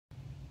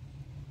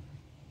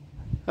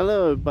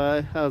Hello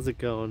everybody, how's it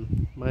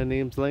going? My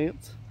name's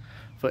Lance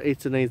for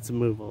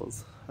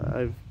H&HMovers.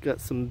 I've got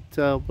some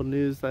terrible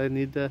news I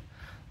need to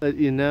let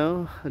you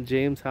know.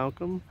 James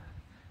Halcomb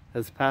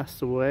has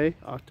passed away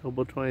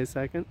October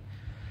 22nd.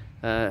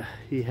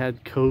 He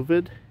had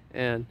COVID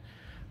and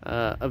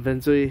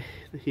eventually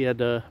he had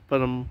to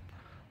put him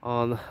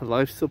on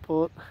life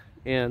support,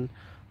 and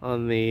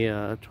on the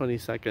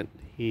 22nd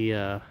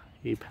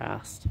he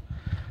passed.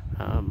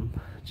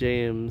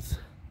 James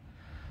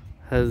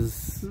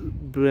has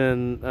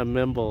been a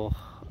member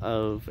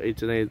of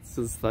H&H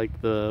since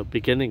like the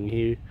beginning.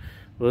 He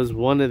was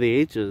one of the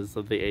H's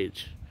of the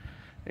H,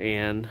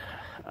 and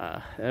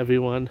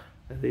everyone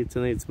at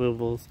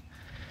H&HMovers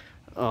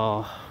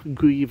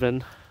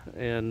grieving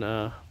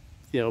and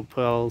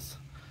prayers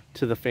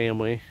to the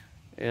family,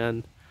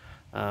 and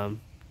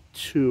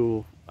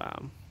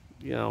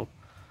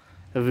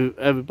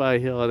everybody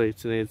here at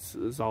H&H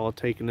is all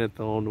taking it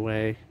their own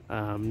way.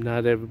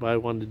 Not everybody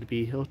wanted to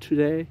be here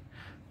today,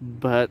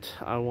 but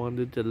I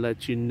wanted to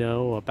let you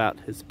know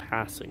about his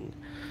passing.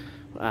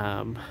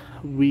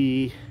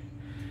 We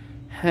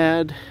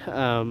had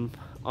on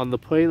the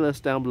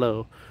playlist down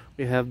below,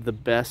 we have the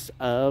best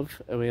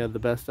of, and we have the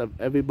best of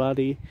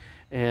everybody,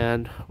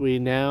 and we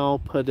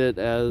now put it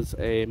as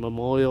a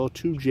memorial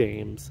to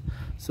James.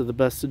 So the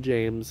best of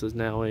James is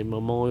now a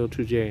memorial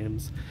to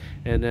James.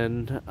 And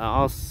then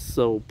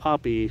also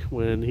Poppy,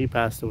 when he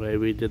passed away,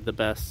 we did the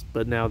best,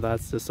 but now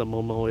that's just a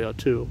memorial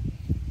too.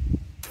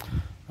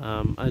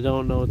 I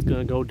don't know what's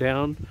going to go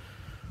down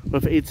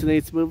with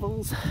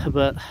H&HMovers,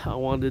 but I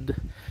wanted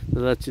to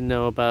let you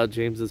know about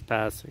James's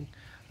passing.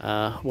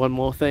 One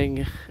more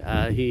thing,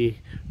 he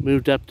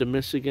moved up to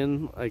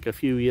Michigan like a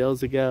few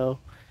years ago.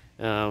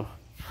 I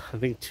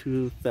think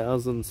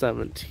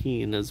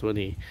 2017 is when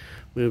he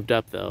moved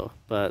up though,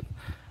 but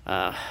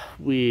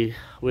we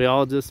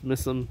all just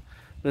miss him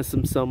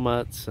so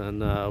much,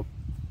 and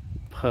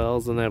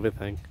pearls and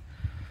everything.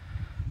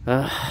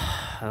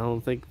 I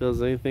don't think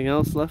there's anything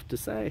else left to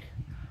say.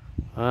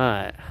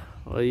 Alright,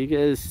 well, you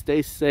guys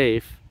stay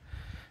safe.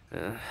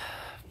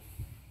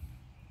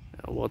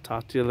 We'll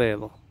talk to you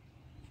later.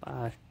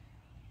 Bye.